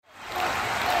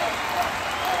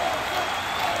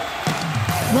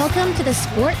Welcome to the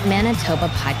Sport Manitoba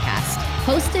podcast,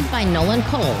 hosted by Nolan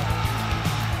Cole.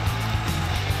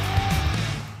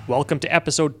 Welcome to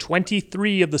episode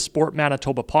 23 of the Sport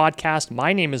Manitoba podcast.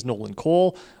 My name is Nolan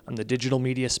Cole. I'm the digital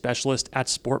media specialist at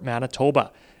Sport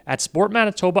Manitoba. At Sport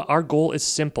Manitoba, our goal is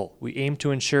simple. We aim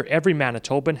to ensure every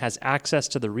Manitoban has access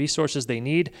to the resources they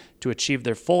need to achieve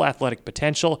their full athletic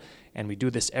potential, and we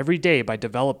do this every day by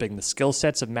developing the skill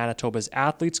sets of Manitoba's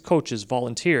athletes, coaches,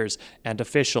 volunteers, and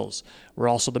officials. We're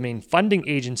also the main funding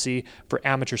agency for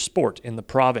amateur sport in the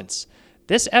province.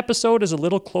 This episode is a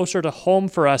little closer to home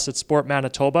for us at Sport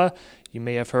Manitoba. You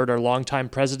may have heard our longtime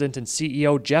president and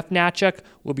CEO, Jeff Natchuk,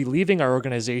 will be leaving our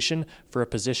organization for a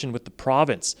position with the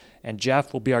province. And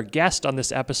Jeff will be our guest on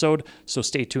this episode, so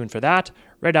stay tuned for that,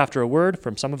 right after a word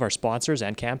from some of our sponsors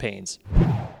and campaigns.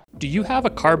 Do you have a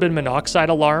carbon monoxide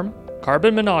alarm?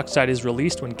 Carbon monoxide is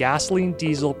released when gasoline,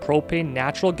 diesel, propane,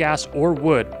 natural gas, or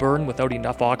wood burn without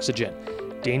enough oxygen.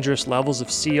 Dangerous levels of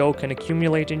CO can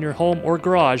accumulate in your home or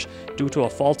garage due to a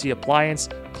faulty appliance,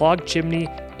 clogged chimney,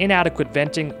 inadequate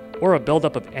venting, or a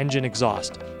buildup of engine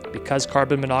exhaust. Because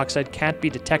carbon monoxide can't be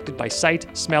detected by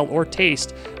sight, smell, or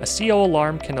taste, a CO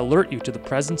alarm can alert you to the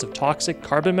presence of toxic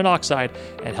carbon monoxide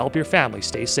and help your family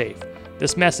stay safe.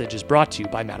 This message is brought to you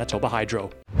by Manitoba Hydro.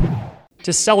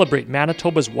 To celebrate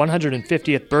Manitoba's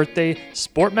 150th birthday,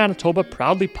 Sport Manitoba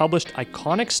proudly published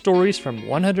iconic stories from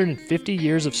 150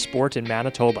 years of sport in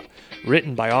Manitoba.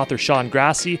 Written by author Sean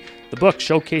Grassi, the book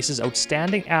showcases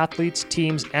outstanding athletes,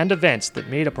 teams, and events that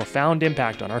made a profound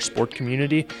impact on our sport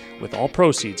community, with all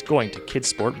proceeds going to Kids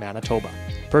Sport Manitoba.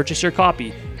 Purchase your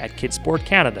copy at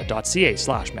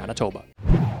kidsportcanada.ca/Manitoba.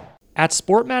 At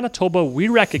Sport Manitoba, we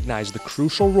recognize the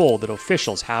crucial role that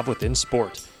officials have within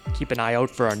sport. Keep an eye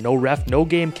out for our No Ref, No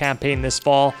Game campaign this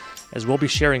fall, as we'll be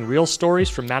sharing real stories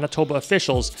from Manitoba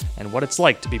officials and what it's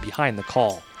like to be behind the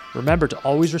call. Remember to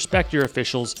always respect your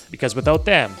officials, because without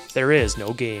them, there is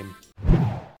no game.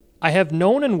 I have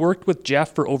known and worked with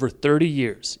Jeff for over 30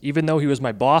 years. Even though he was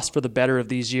my boss for the better of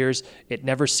these years, it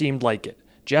never seemed like it.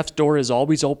 Jeff's door is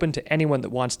always open to anyone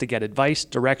that wants to get advice,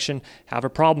 direction, have a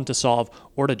problem to solve,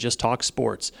 or to just talk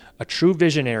sports. A true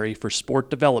visionary for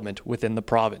sport development within the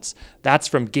province. That's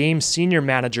from Game Senior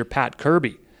Manager Pat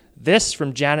Kirby. This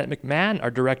from Janet McMahon,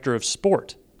 our Director of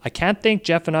Sport. I can't thank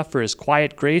Jeff enough for his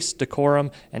quiet grace,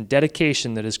 decorum, and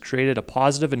dedication that has created a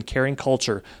positive and caring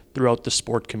culture throughout the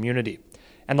sport community.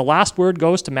 And the last word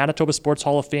goes to Manitoba Sports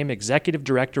Hall of Fame Executive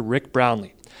Director Rick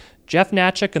Brownlee. Jeff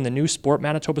Natchuk and the new Sport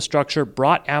Manitoba structure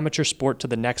brought amateur sport to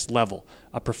the next level,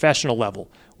 a professional level,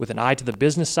 with an eye to the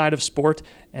business side of sport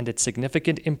and its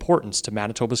significant importance to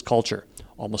Manitoba's culture.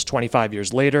 Almost 25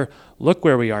 years later, look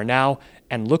where we are now,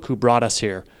 and look who brought us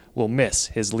here. We'll miss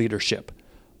his leadership.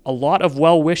 A lot of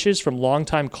well wishes from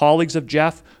longtime colleagues of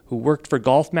Jeff, who worked for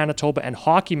Golf Manitoba and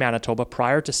Hockey Manitoba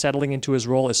prior to settling into his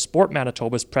role as Sport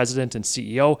Manitoba's president and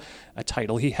CEO, a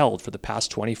title he held for the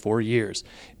past 24 years.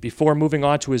 Before moving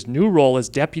on to his new role as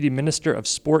Deputy Minister of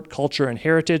Sport, Culture and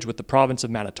Heritage with the province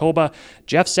of Manitoba,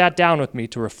 Jeff sat down with me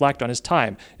to reflect on his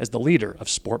time as the leader of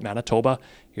Sport Manitoba.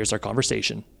 Here's our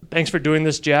conversation. Thanks for doing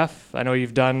this, Jeff. I know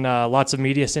you've done lots of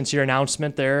media since your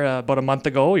announcement there about a month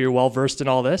ago. You're well versed in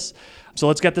all this. So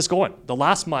let's get this going. The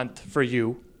last month for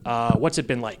you, what's it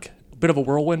been like? A bit of a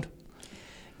whirlwind?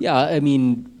 Yeah, I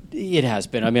mean, it has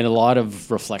been. I mean, a lot of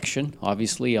reflection,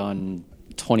 obviously, on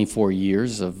 24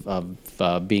 years of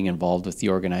being involved with the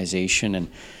organization. And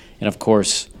of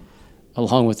course,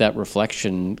 along with that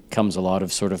reflection comes a lot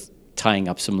of sort of tying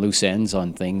up some loose ends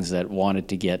on things that wanted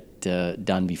to get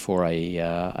done before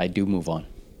I do move on.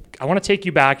 I want to take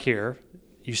you back here.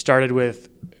 You started with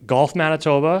Golf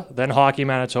Manitoba, then Hockey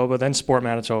Manitoba, then Sport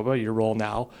Manitoba, your role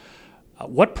now.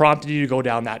 What prompted you to go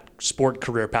down that sport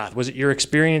career path? Was it your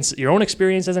experience, your own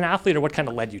experience as an athlete, or what kind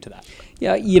of led you to that?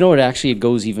 Yeah, you know, it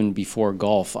goes even before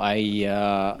golf.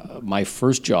 My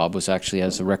first job was actually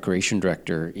as a recreation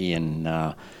director in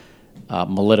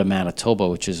Melita, Manitoba,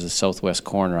 which is the southwest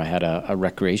corner. I had a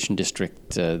recreation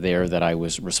district there that I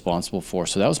was responsible for.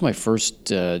 So that was my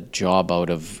first job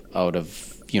out of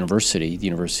university, the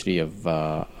University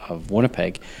of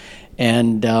Winnipeg,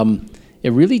 and it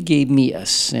really gave me a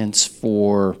sense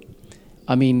for,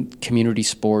 community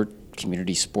sport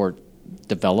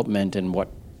development, and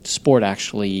what sport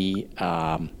actually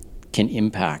can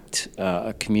impact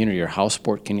a community, or how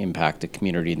sport can impact a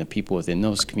community and the people within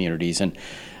those communities. And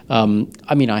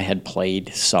I had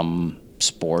played some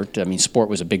sport. Sport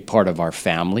was a big part of our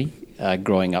family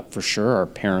growing up, for sure. Our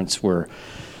parents were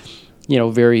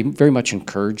very, very much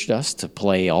encouraged us to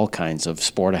play all kinds of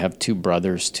sport. I have two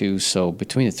brothers too, so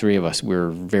between the three of us, we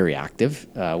were very active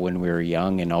when we were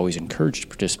young, and always encouraged to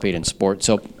participate in sport.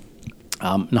 So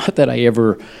Not that I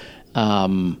ever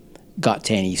got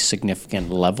to any significant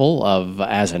level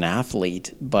as an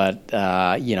athlete, but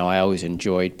I always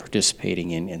enjoyed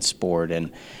participating in sport.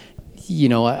 And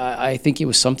I think it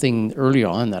was something early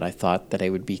on that I thought that I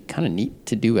would be kind of neat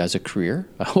to do as a career.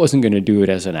 I wasn't going to do it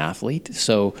as an athlete,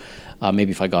 so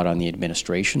maybe if I got on the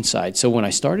administration side. So when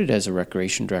I started as a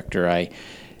recreation director, I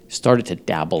started to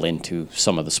dabble into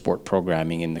some of the sport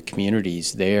programming in the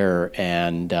communities there,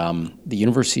 and the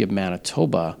University of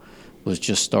Manitoba was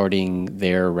just starting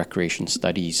their recreation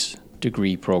studies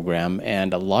degree program,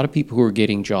 and a lot of people who were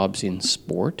getting jobs in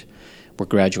sport were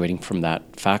graduating from that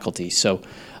faculty. So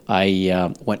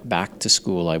I went back to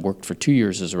school. I worked for 2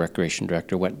 years as a recreation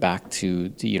director, went back to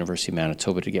the University of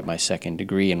Manitoba to get my second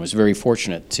degree, and was very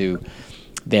fortunate to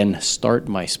then start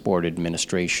my sport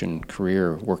administration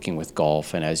career working with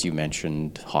golf and, as you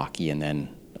mentioned, hockey, and then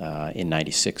in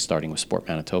 '96 starting with Sport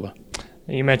Manitoba.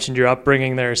 You mentioned your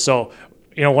upbringing there. So,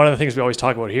 one of the things we always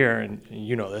talk about here, and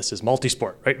you know this, is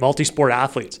multi-sport, right? Multi-sport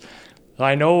athletes.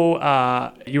 I know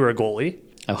you were a goalie.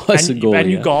 I was a goalie. And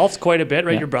you golfed quite a bit,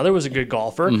 right? Yeah. Your brother was a good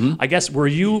golfer. Mm-hmm. I guess,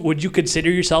 would you consider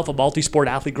yourself a multi-sport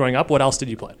athlete growing up? What else did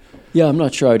you play? Yeah, I'm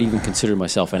not sure I'd even consider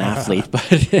myself an athlete, but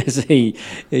I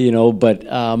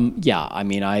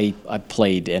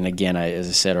played, and again, as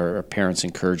I said, our parents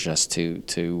encouraged us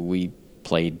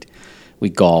we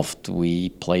golfed, we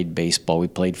played baseball, we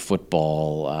played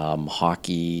football,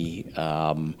 hockey,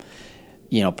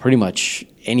 pretty much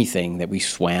anything that we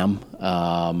swam.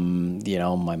 My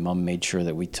mom made sure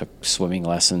that we took swimming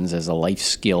lessons as a life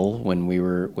skill when we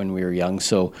were young.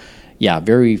 So, yeah,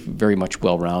 very, very much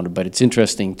well-rounded. But it's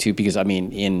interesting too because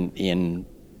in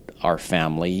our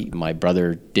family, my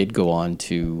brother did go on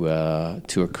to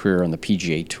a career on the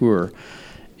PGA Tour,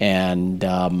 and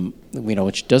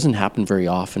which doesn't happen very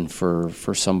often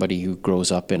for somebody who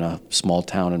grows up in a small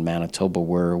town in Manitoba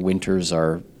where winters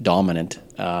are dominant.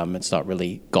 It's not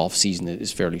really, golf season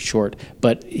is fairly short,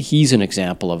 but he's an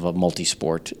example of a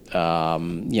multi-sport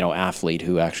athlete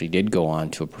who actually did go on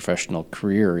to a professional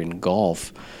career in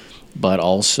golf, but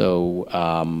also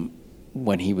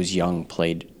when he was young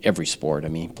played every sport.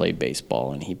 He played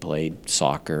baseball and he played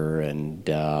soccer and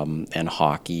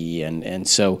hockey, and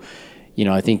so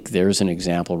I think there's an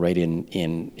example right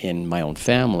in my own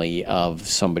family of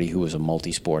somebody who was a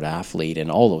multi-sport athlete, and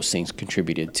all those things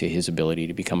contributed to his ability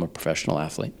to become a professional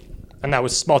athlete. And that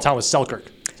was small town was Selkirk,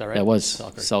 is that right? That was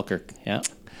Selkirk, yeah.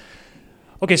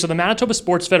 Okay, so the Manitoba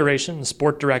Sports Federation and the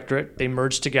Sport Directorate, they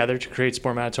merged together to create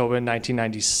Sport Manitoba in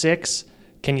 1996.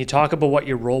 Can you talk about what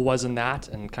your role was in that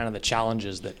and kind of the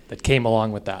challenges that came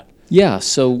along with that? Yeah,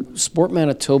 so Sport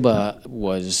Manitoba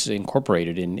was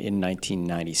incorporated in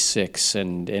 1996,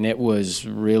 and it was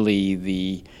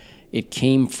really it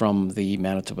came from the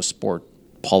Manitoba sport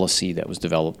policy that was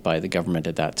developed by the government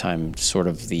at that time, sort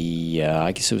of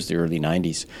I guess it was the early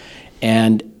 90s.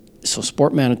 And so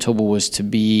Sport Manitoba was to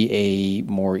be a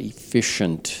more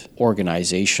efficient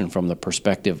organization from the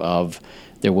perspective of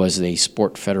there was a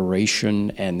sport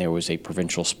federation and there was a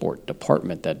provincial sport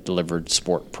department that delivered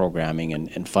sport programming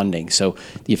and funding. So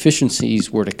the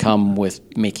efficiencies were to come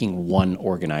with making one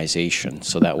organization.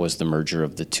 So that was the merger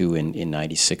of the two in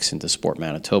 96 into Sport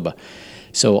Manitoba.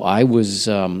 So I was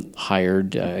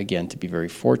hired, again, to be very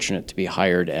fortunate to be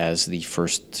hired as the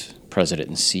first president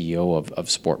and CEO of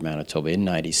Sport Manitoba in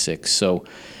 96. So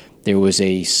there was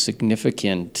a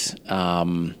significant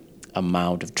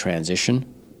amount of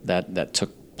transition that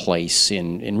took place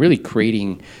in really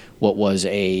creating what was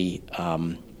a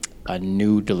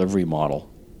new delivery model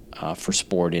for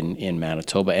sport in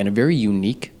Manitoba, and a very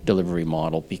unique delivery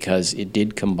model because it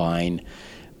did combine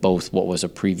both what was a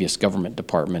previous government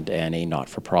department and a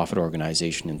not-for-profit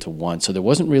organization into one. So there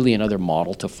wasn't really another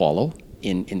model to follow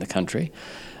in the country,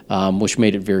 which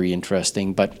made it very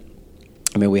interesting. But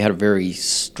we had a very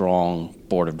strong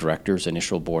board of directors,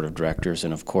 initial board of directors,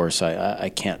 and of course I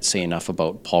can't say enough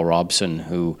about Paul Robson,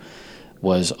 who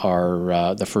was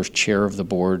the first chair of the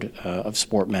board of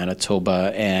Sport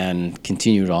Manitoba and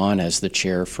continued on as the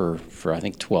chair for I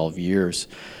think 12 years.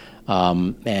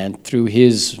 And through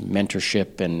his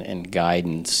mentorship and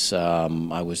guidance,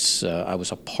 I was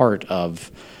a part of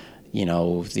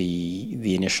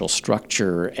the initial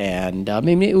structure, and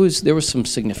there was some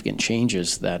significant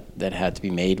changes that had to be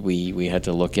made. We had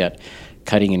to look at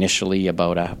cutting initially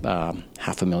about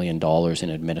 $500,000 in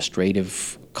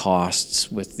administrative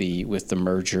costs with the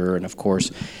merger, and of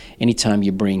course, anytime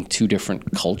you bring two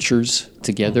different cultures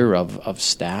together of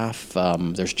staff,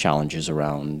 there's challenges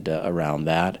around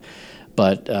that.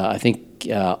 But I think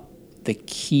the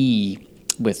key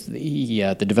with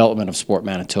the development of Sport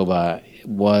Manitoba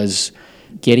was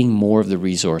getting more of the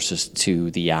resources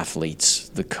to the athletes,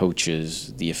 the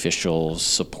coaches, the officials,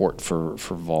 support for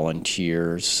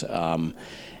volunteers. That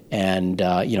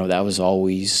was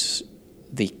always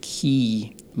the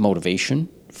key motivation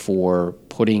for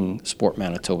putting Sport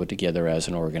Manitoba together as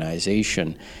an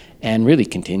organization, and really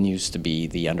continues to be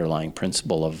the underlying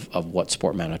principle of what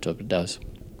Sport Manitoba does.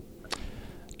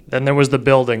 Then there was the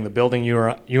building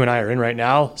you and I are in right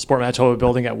now, Sport Manitoba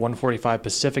building at 145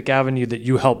 Pacific Avenue that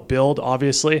you helped build,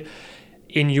 obviously.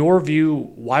 In your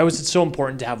view, why was it so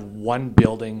important to have one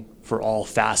building for all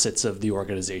facets of the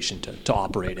organization to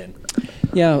operate in?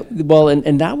 Yeah, well,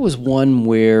 and that was one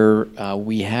where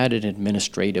we had an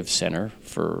administrative center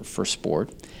for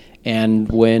sport.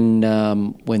 And when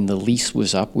the lease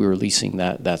was up, we were leasing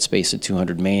that space at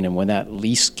 200 Main, and when that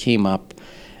lease came up,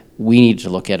 we needed to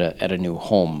look at a new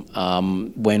home.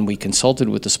 When we consulted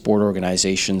with the sport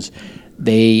organizations,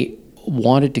 they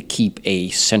wanted to keep a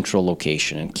central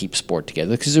location and keep sport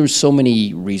together because there were so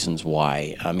many reasons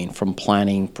why. I mean, from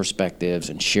planning perspectives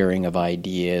and sharing of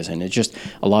ideas, and it's just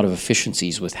a lot of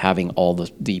efficiencies with having all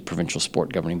the provincial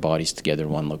sport governing bodies together in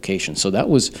one location. So that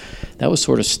was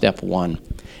sort of step one.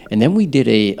 And then we did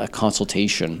a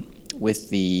consultation with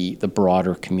the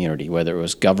broader community, whether it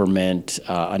was government,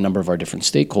 a number of our different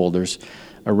stakeholders,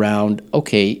 around,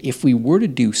 okay, if we were to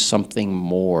do something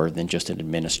more than just an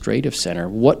administrative center,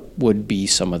 what would be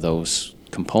some of those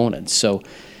components? So,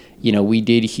 we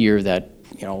did hear that,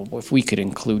 if we could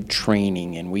include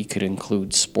training, and we could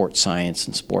include sport science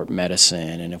and sport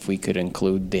medicine, and if we could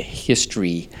include the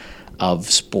history of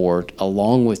sport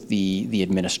along with the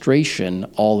administration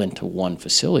all into one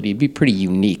facility, it'd be pretty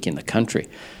unique in the country.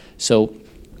 So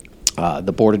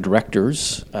the board of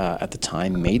directors at the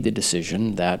time made the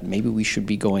decision that maybe we should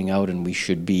be going out and we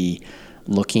should be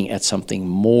looking at something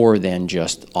more than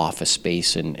just office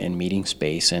space and meeting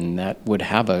space, and that would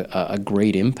have a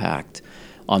great impact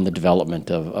on the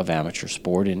development of amateur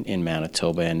sport in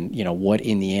Manitoba, and what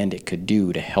in the end it could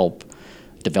do to help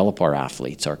develop our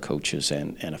athletes, our coaches,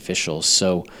 and officials.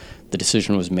 So the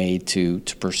decision was made to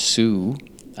pursue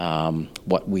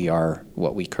what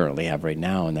we currently have right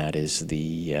now, and that is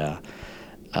the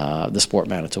Sport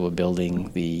Manitoba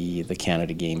building, the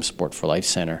Canada Games Sport for Life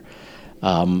Center.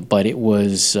 But it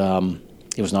was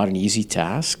not an easy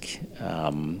task.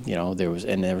 There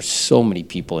were so many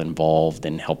people involved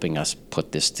in helping us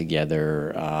put this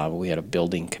together. We had a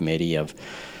building committee of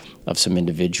some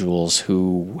individuals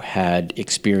who had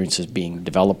experiences being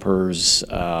developers,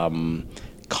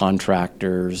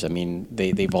 contractors. I mean,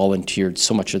 they volunteered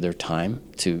so much of their time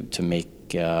to make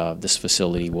this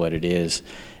facility what it is,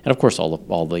 and of course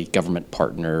all the government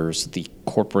partners, the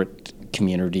corporate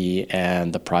community,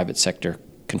 and the private sector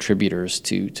contributors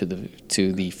to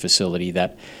the facility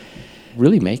that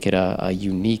really make it a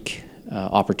unique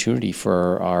opportunity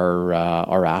for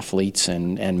our athletes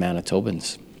and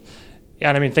Manitobans. Yeah,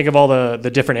 and I mean, think of all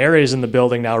the different areas in the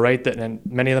building now, right? And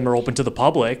many of them are open to the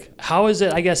public. How has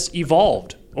it, I guess,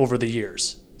 evolved over the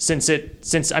years? Since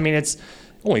it's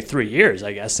only 3 years,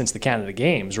 I guess, since the Canada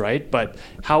Games, right? But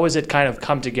how has it kind of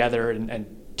come together and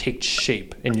take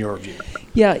shape in your view?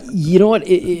 Yeah, you know what?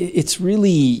 It's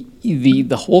really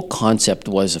the whole concept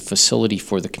was a facility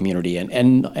for the community,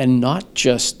 and not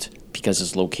just because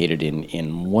it's located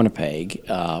in Winnipeg,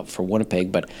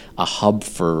 but a hub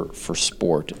for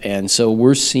sport. And so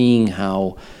we're seeing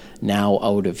how now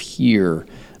out of here,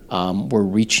 we're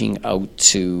reaching out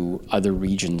to other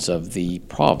regions of the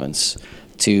province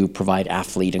to provide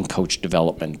athlete and coach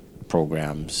development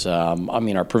programs.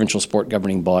 Our provincial sport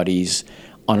governing bodies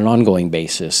on an ongoing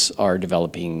basis are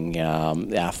developing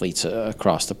athletes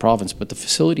across the province, but the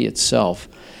facility itself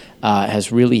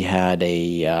has really had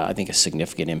I think a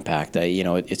significant impact.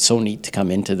 It's so neat to come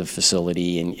into the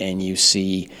facility and you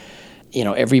see,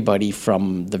 everybody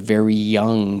from the very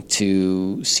young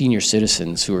to senior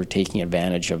citizens who are taking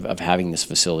advantage of having this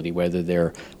facility, whether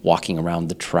they're walking around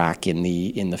the track in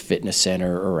the fitness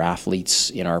center, or athletes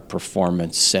in our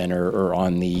performance center, or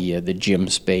on the gym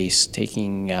space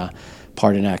taking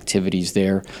part in activities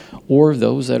there, or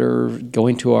those that are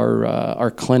going to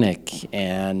our clinic.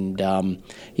 And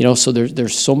so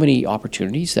there's so many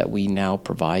opportunities that we now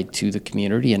provide to the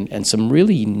community, and some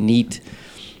really neat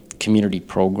community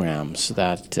programs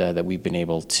that we've been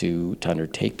able to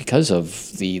undertake because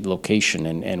of the location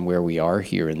and where we are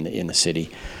here in the city.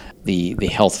 The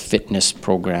health fitness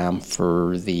program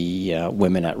for the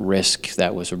women at risk,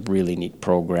 that was a really neat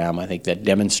program. I think that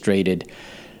demonstrated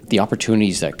the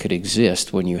opportunities that could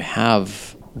exist when you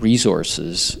have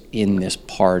resources in this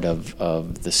part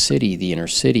of the city, the inner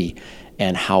city,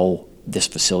 and how this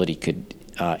facility could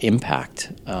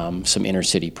impact some inner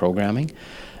city programming.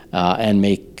 and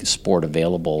make sport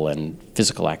available and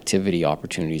physical activity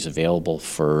opportunities available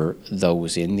for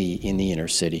those in the inner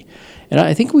city. And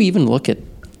I think we even look at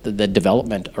the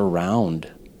development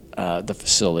around the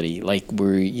facility, like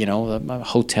a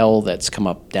hotel that's come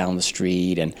up down the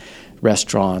street, and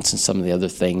restaurants and some of the other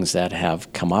things that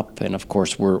have come up. And of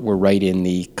course, we're right in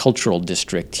the cultural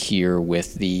district here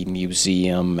with the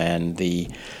museum and the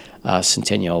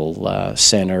Centennial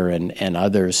Center and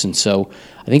others. And so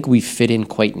I think we fit in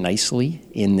quite nicely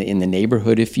in the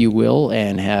neighborhood, if you will,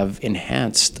 and have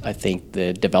enhanced, I think,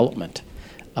 the development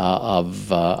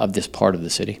of this part of the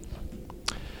city.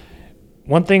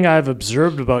 One thing I've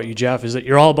observed about you, Jeff, is that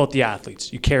you're all about the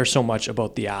athletes. You care so much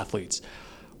about the athletes.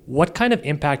 What kind of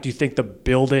impact do you think the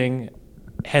building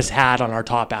has had on our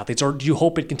top athletes, or do you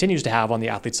hope it continues to have on the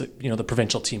athletes that, the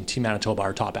provincial team, Team Manitoba,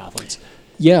 our top athletes?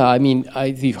 Yeah, I mean,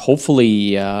 I think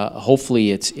hopefully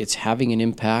it's having an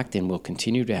impact and will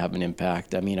continue to have an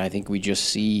impact. I mean, I think we just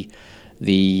see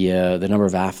the number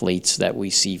of athletes that we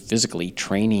see physically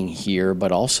training here,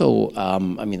 but also,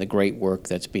 the great work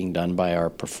that's being done by our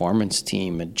performance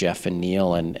team, Jeff and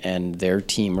Neil and their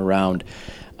team around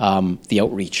the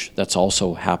outreach that's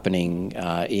also happening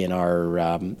in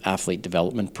our athlete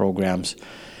development programs.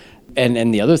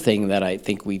 And the other thing that I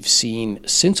think we've seen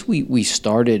since we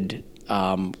started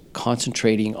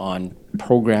concentrating on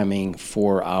programming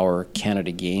for our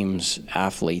Canada Games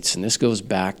athletes, and this goes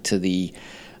back to the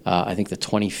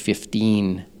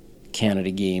 2015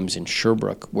 Canada Games in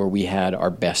Sherbrooke, where we had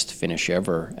our best finish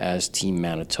ever as Team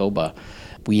Manitoba.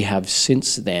 We have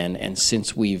since then, and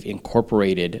since we've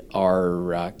incorporated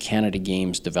our Canada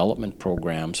Games development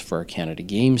programs for our Canada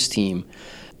Games team,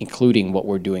 including what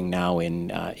we're doing now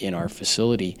in our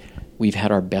facility, we've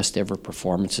had our best ever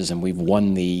performances, and we've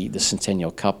won the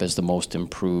Centennial Cup as the most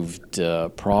improved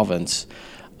province,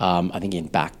 I think in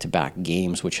back-to-back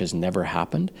games, which has never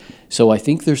happened. So I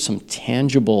think there's some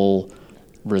tangible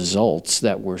results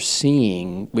that we're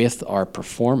seeing with our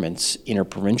performance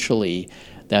interprovincially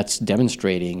that's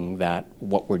demonstrating that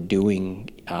what we're doing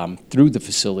through the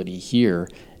facility here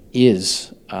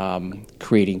is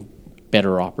creating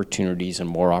better opportunities and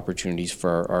more opportunities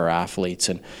for our athletes.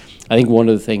 And I think one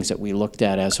of the things that we looked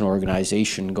at as an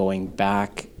organization going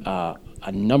back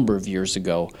a number of years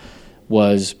ago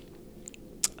was,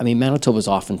 Manitoba is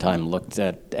oftentimes looked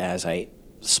at as a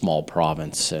small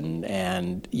province,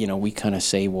 and we kind of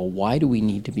say, well, why do we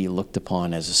need to be looked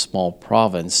upon as a small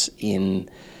province in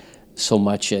so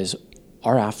much as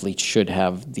our athletes should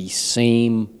have the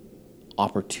same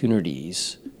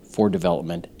opportunities for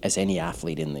development as any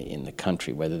athlete in the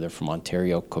country, whether they're from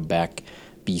Ontario, Quebec,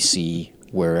 BC,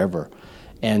 wherever.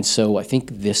 And so I think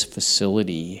this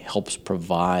facility helps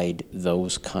provide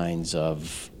those kinds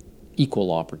of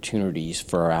equal opportunities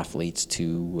for our athletes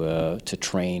to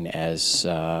train as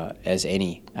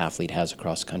any athlete has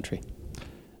across the country.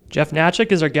 Jeff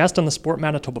Natchik is our guest on the Sport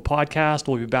Manitoba podcast.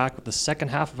 We'll be back with the second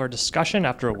half of our discussion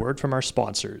after a word from our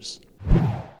sponsors.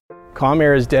 Calm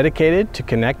Air is dedicated to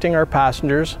connecting our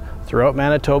passengers throughout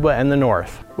Manitoba and the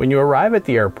North. When you arrive at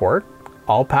the airport,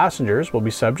 all passengers will be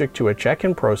subject to a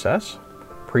check-in process,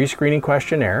 pre-screening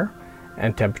questionnaire,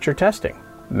 and temperature testing.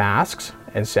 Masks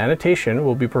and sanitation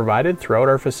will be provided throughout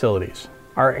our facilities.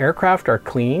 Our aircraft are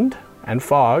cleaned and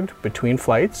fogged between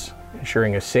flights,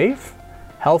 ensuring a safe,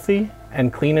 healthy,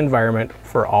 and clean environment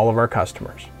for all of our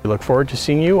customers. We look forward to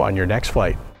seeing you on your next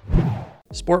flight.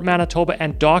 Sport Manitoba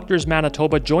and Doctors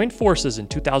Manitoba joined forces in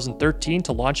 2013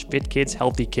 to launch Fit Kids,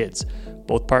 Healthy Kids.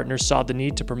 Both partners saw the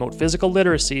need to promote physical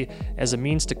literacy as a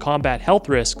means to combat health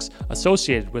risks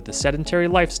associated with a sedentary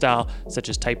lifestyle such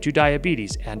as type 2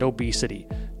 diabetes and obesity.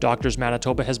 Doctors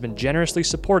Manitoba has been generously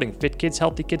supporting Fit Kids,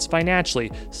 Healthy Kids financially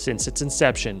since its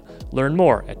inception. Learn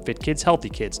more at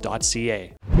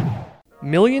fitkidshealthykids.ca.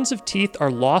 Millions of teeth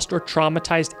are lost or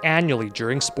traumatized annually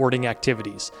during sporting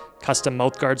activities. Custom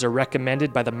mouthguards are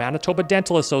recommended by the Manitoba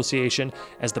Dental Association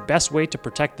as the best way to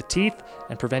protect the teeth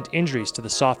and prevent injuries to the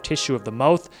soft tissue of the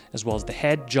mouth, as well as the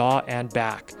head, jaw, and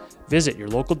back. Visit your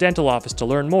local dental office to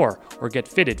learn more or get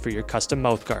fitted for your custom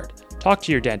mouthguard. Talk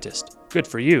to your dentist. Good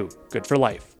for you, good for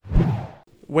life.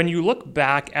 When you look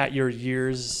back at your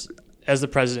years as the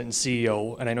president and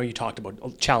CEO, and I know you talked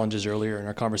about challenges earlier in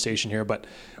our conversation here, but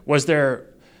was there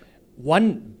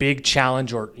one big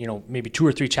challenge or, maybe two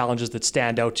or three challenges that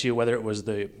stand out to you, whether it was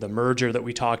the merger that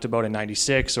we talked about in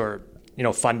 96 or,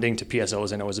 funding to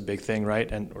PSOs, I know was a big thing,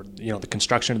 right? And, or, the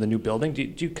construction of the new building. Do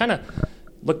you kind of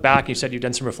look back, you said you've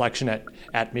done some reflection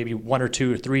at maybe one or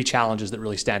two or three challenges that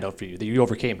really stand out for you, that you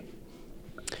overcame?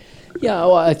 Yeah,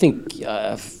 well, I think,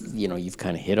 you've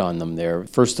kind of hit on them there.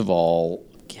 First of all,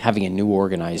 having a new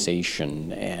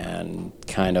organization and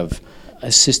kind of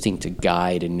assisting to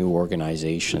guide a new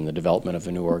organization. The development of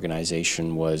a new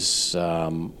organization was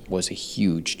a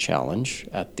huge challenge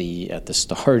at the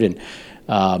start, and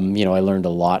I learned a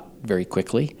lot very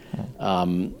quickly.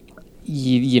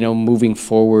 Moving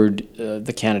forward,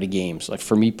 the Canada Games, like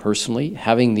for me personally,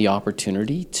 having the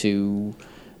opportunity to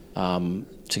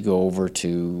go over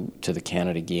to the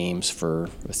Canada Games for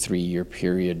a 3-year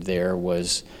period there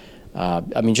was,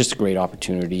 just a great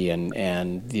opportunity,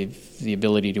 and the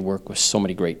ability to work with so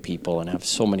many great people and have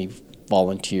so many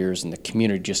volunteers, and the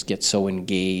community just get so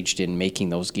engaged in making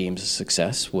those games a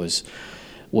success was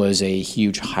a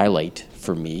huge highlight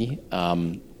for me.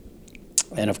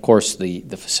 And of course, the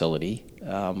facility,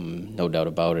 no doubt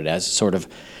about it, as sort of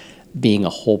being a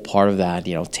whole part of that,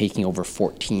 taking over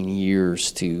 14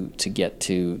 years to get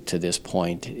to this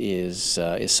point is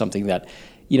something that,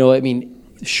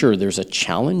 sure, there's a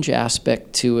challenge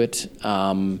aspect to it.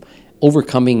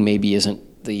 Overcoming maybe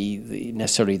isn't the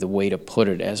necessarily the way to put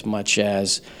it, as much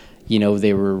as,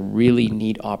 they were really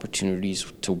neat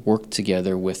opportunities to work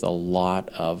together with a lot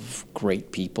of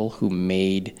great people who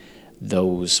made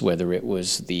those, whether it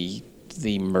was the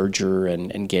merger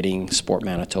and getting Sport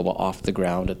Manitoba off the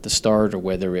ground at the start, or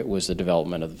whether it was the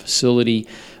development of the facility,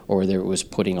 or whether it was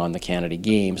putting on the Canada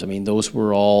Games. Those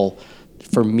were all,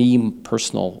 for me,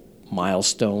 personal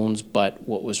milestones, but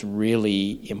what was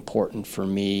really important for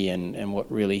me and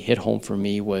what really hit home for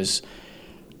me was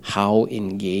how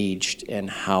engaged and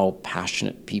how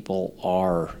passionate people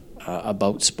are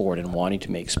about sport and wanting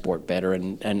to make sport better.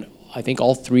 And I think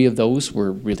all three of those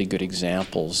were really good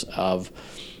examples of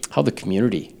how the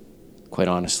community, quite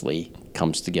honestly,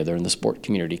 comes together, and the sport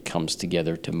community comes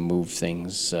together to move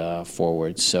things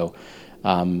forward. So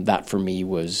that for me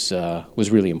was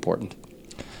really important.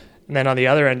 And then on the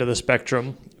other end of the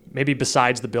spectrum, maybe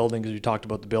besides the building, because we talked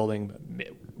about the building,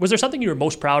 was there something you were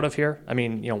most proud of here?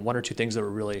 One or two things that were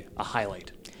really a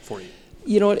highlight for you.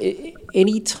 You know what?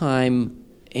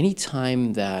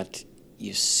 Anytime that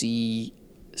you see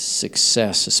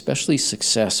success, especially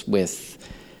success with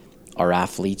our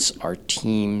athletes, our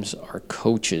teams, our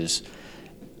coaches,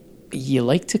 you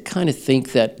like to kind of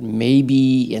think that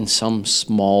maybe in some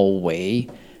small way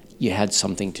you had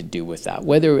something to do with that.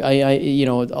 Whether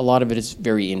a lot of it is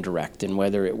very indirect, and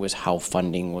whether it was how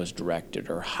funding was directed,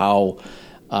 or how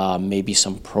maybe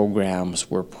some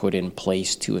programs were put in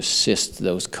place to assist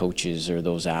those coaches or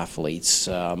those athletes,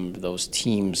 those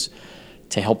teams,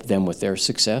 to help them with their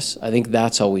success. I think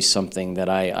that's always something that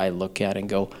I look at and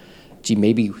go, gee,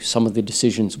 maybe some of the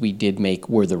decisions we did make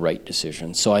were the right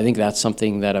decisions. So I think that's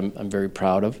something that I'm very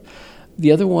proud of.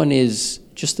 The other one is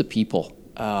just the people.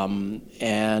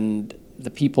 And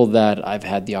the people that I've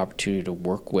had the opportunity to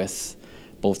work with,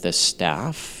 both as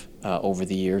staff over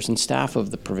the years, and staff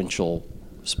of the provincial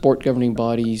sport governing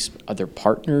bodies, other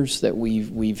partners that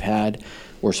we've had,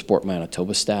 or Sport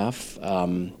Manitoba staff,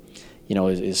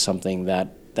 is something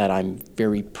that I'm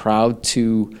very proud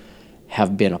to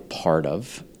have been a part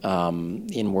of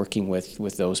in working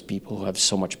with those people who have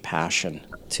so much passion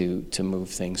to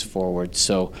move things forward.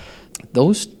 So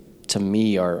those, to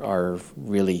me, are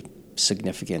really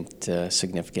significant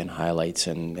highlights,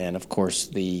 and of course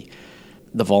the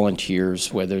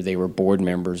volunteers, whether they were board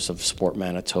members of Sport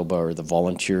Manitoba, or the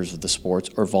volunteers of the sports,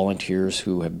 or volunteers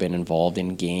who have been involved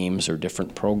in games or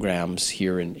different programs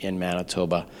here in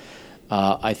Manitoba,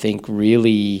 I think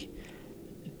really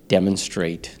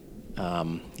demonstrate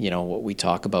what we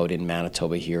talk about in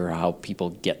Manitoba here, how people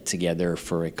get together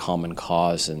for a common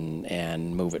cause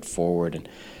and move it forward.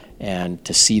 And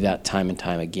to see that time and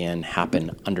time again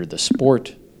happen under the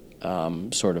sport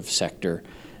sort of sector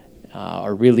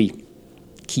are really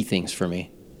key things for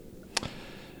me.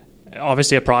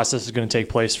 Obviously, a process is going to take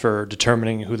place for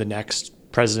determining who the next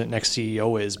president, next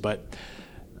CEO is. But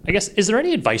I guess, is there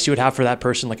any advice you would have for that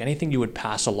person? Like anything you would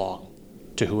pass along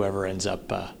to whoever ends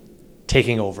up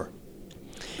taking over?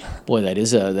 Boy, that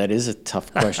is a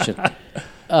tough question.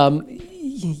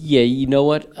 Yeah, you know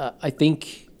what? I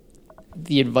think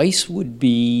the advice would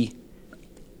be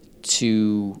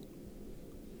to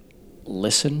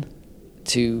listen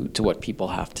to what people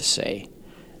have to say,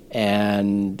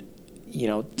 and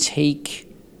take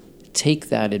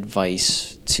that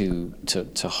advice to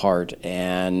heart,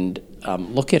 and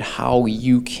look at how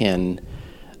you can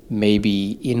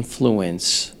maybe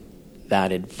influence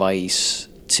that advice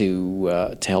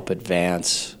to help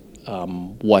advance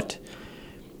what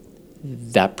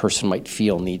that person might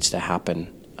feel needs to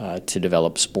happen to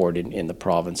develop sport in the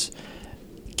province.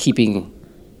 Keeping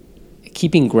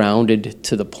grounded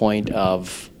to the point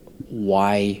of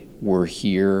why we're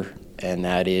here, and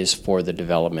that is for the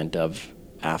development of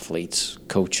athletes,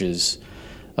 coaches,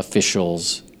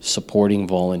 officials, supporting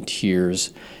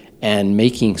volunteers, and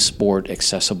making sport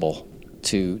accessible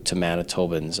to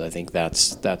Manitobans. I think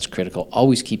that's critical.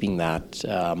 Always keeping that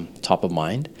top of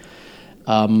mind.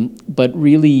 But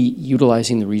really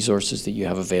utilizing the resources that you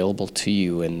have available to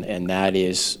you, and that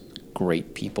is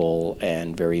great people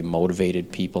and very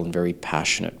motivated people and very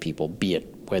passionate people, be it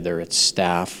whether it's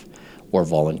staff or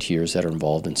volunteers that are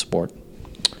involved in sport.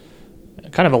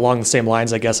 Kind of along the same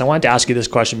lines, I guess, I wanted to ask you this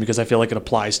question because I feel like it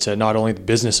applies to not only the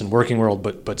business and working world,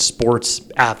 but sports,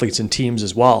 athletes, and teams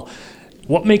as well.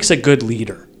 What makes a good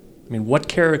leader? I mean, what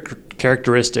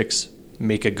characteristics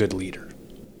make a good leader?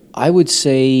 I would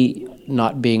say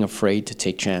not being afraid to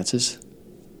take chances.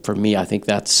 For me, I think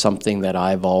that's something that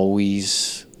I've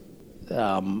always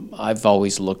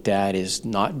looked at, is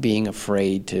not being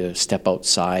afraid to step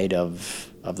outside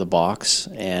of the box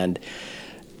and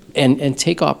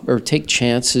take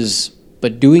chances,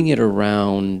 but doing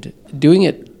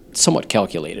it somewhat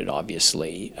calculated,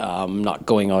 obviously, not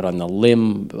going out on the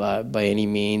limb by any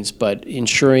means, but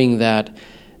ensuring that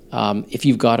if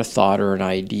you've got a thought or an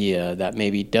idea that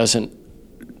maybe doesn't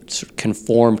sort of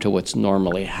conform to what's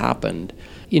normally happened,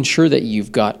 ensure that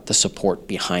you've got the support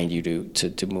behind you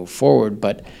to move forward,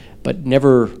 but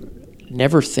never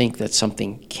think that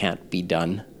something can't be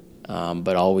done,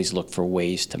 but always look for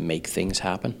ways to make things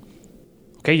happen.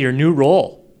 Okay, your new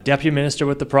role, Deputy Minister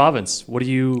with the province. What are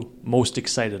you most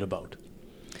excited about?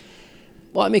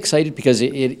 Well, I'm excited because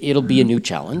it'll be a new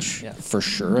challenge, for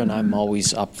sure, and I'm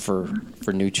always up for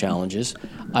new challenges.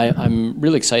 I'm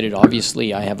really excited.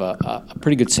 Obviously, I have a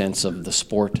pretty good sense of the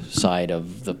sport side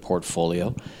of the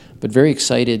portfolio, but very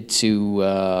excited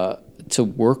to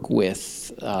work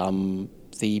with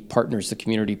the partners, the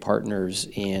community partners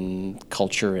in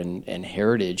culture and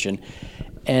heritage.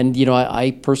 And you know,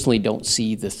 I personally don't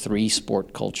see the three,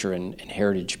 sport, culture, and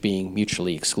heritage, being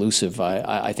mutually exclusive.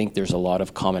 I think there's a lot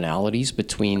of commonalities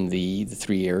between the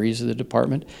three areas of the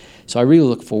department. So I really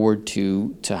look forward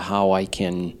to how I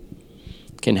can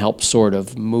help sort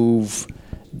of move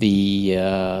the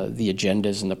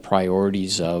agendas and the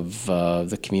priorities of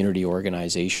the community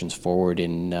organizations forward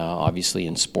in obviously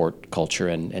in sport, culture,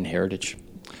 and heritage.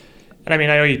 And I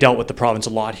mean, I know you dealt with the province a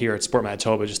lot here at Sport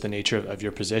Manitoba, just the nature of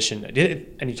your position,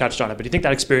 and you touched on it, but do you think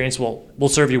that experience will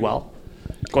serve you well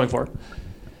going forward?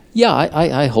 Yeah,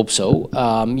 I hope so.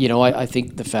 You know, I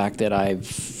think the fact that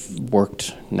I've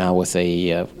worked now with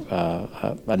a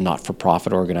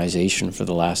not-for-profit organization for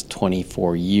the last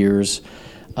 24 years,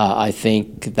 I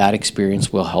think that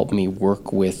experience will help me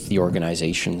work with the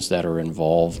organizations that are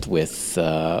involved with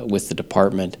the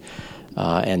department,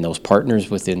 and those partners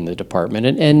within the department,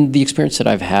 and the experience that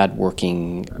I've had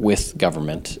working with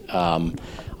government.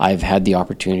 I've had the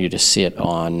opportunity to sit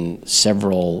on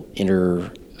several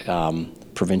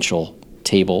provincial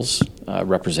tables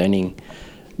representing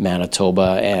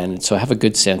Manitoba, and so I have a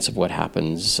good sense of what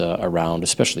happens around,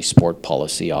 especially sport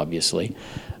policy, obviously.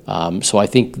 So I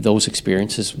think those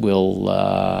experiences will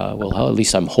help. At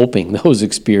least I'm hoping those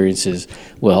experiences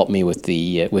will help me with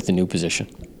the new position.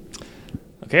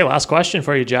 Okay, last question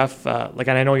for you, Jeff. And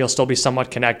I know you'll still be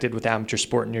somewhat connected with amateur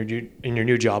sport in your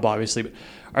new job, obviously. But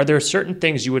are there certain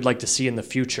things you would like to see in the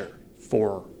future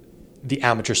for the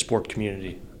amateur sport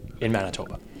community in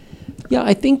Manitoba? Yeah,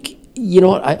 I think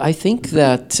I think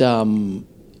that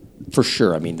for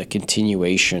sure. I mean, the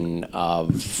continuation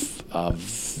of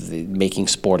making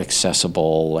sport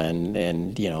accessible, and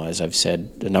as I've said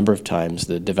a number of times,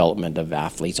 the development of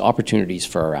athletes, opportunities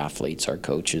for our athletes, our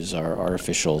coaches, our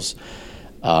officials.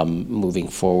 Moving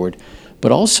forward,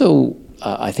 but also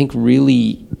I think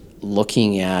really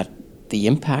looking at the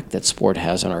impact that sport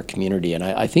has on our community, and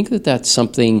I think that's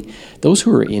something those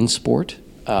who are in sport,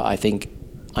 I think,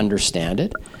 understand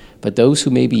it, but those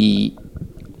who maybe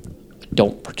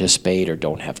don't participate or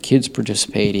don't have kids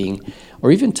participating,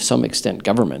 or even to some extent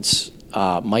governments,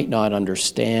 might not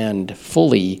understand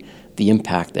fully the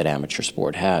impact that amateur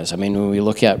sport has. I mean, when we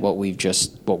look at what we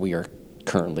are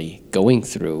currently going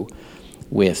through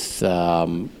with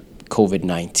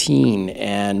COVID-19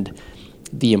 and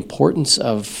the importance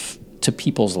to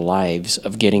people's lives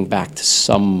of getting back to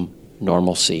some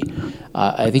normalcy.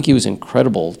 I think it was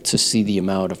incredible to see the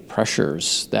amount of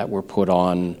pressures that were put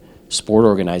on sport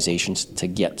organizations to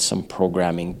get some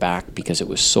programming back, because it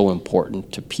was so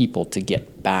important to people to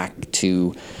get back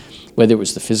to whether it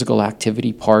was the physical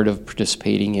activity part of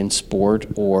participating in sport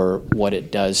or what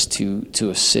it does to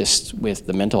assist with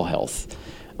the mental health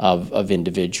of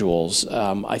individuals.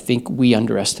 I think we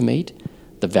underestimate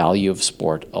the value of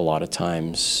sport a lot of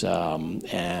times. So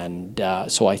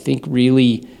I think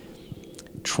really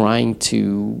trying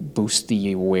to boost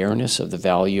the awareness of the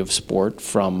value of sport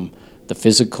from the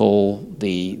physical,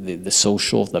 the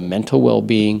social, the mental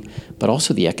well-being, but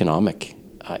also the economic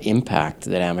impact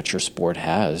that amateur sport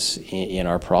has in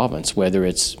our province, whether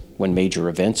it's when major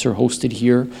events are hosted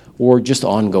here or just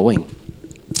ongoing.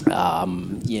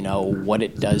 What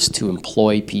it does to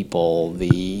employ people,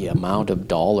 the amount of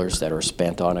dollars that are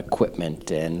spent on equipment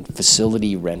and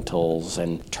facility rentals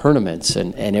and tournaments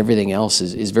and everything else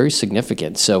is very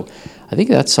significant. So I think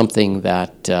that's something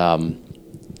that,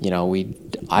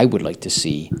 I would like to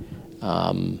see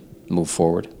move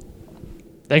forward.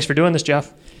 Thanks for doing this,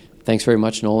 Jeff. Thanks very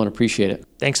much, Nolan. Appreciate it.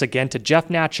 Thanks again to Jeff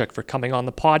Natchuk for coming on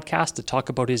the podcast to talk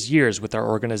about his years with our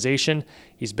organization.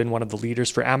 He's been one of the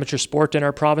leaders for amateur sport in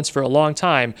our province for a long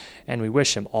time, and we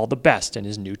wish him all the best in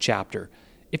his new chapter.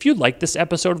 If you like this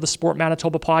episode of the Sport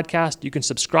Manitoba podcast, you can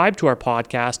subscribe to our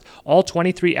podcast. All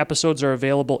 23 episodes are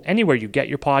available anywhere you get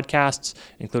your podcasts,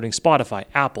 including Spotify,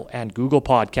 Apple, and Google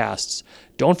Podcasts.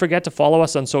 Don't forget to follow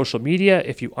us on social media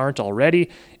if you aren't already.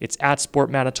 It's at Sport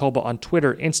Manitoba on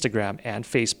Twitter, Instagram, and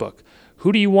Facebook.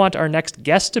 Who do you want our next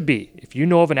guest to be? If you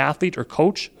know of an athlete or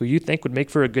coach who you think would make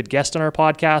for a good guest on our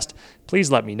podcast, please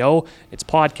let me know. It's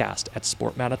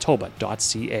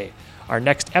podcast@sportmanitoba.ca. Our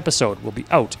next episode will be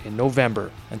out in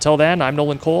November. Until then, I'm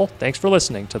Nolan Cole. Thanks for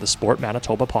listening to the Sport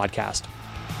Manitoba podcast.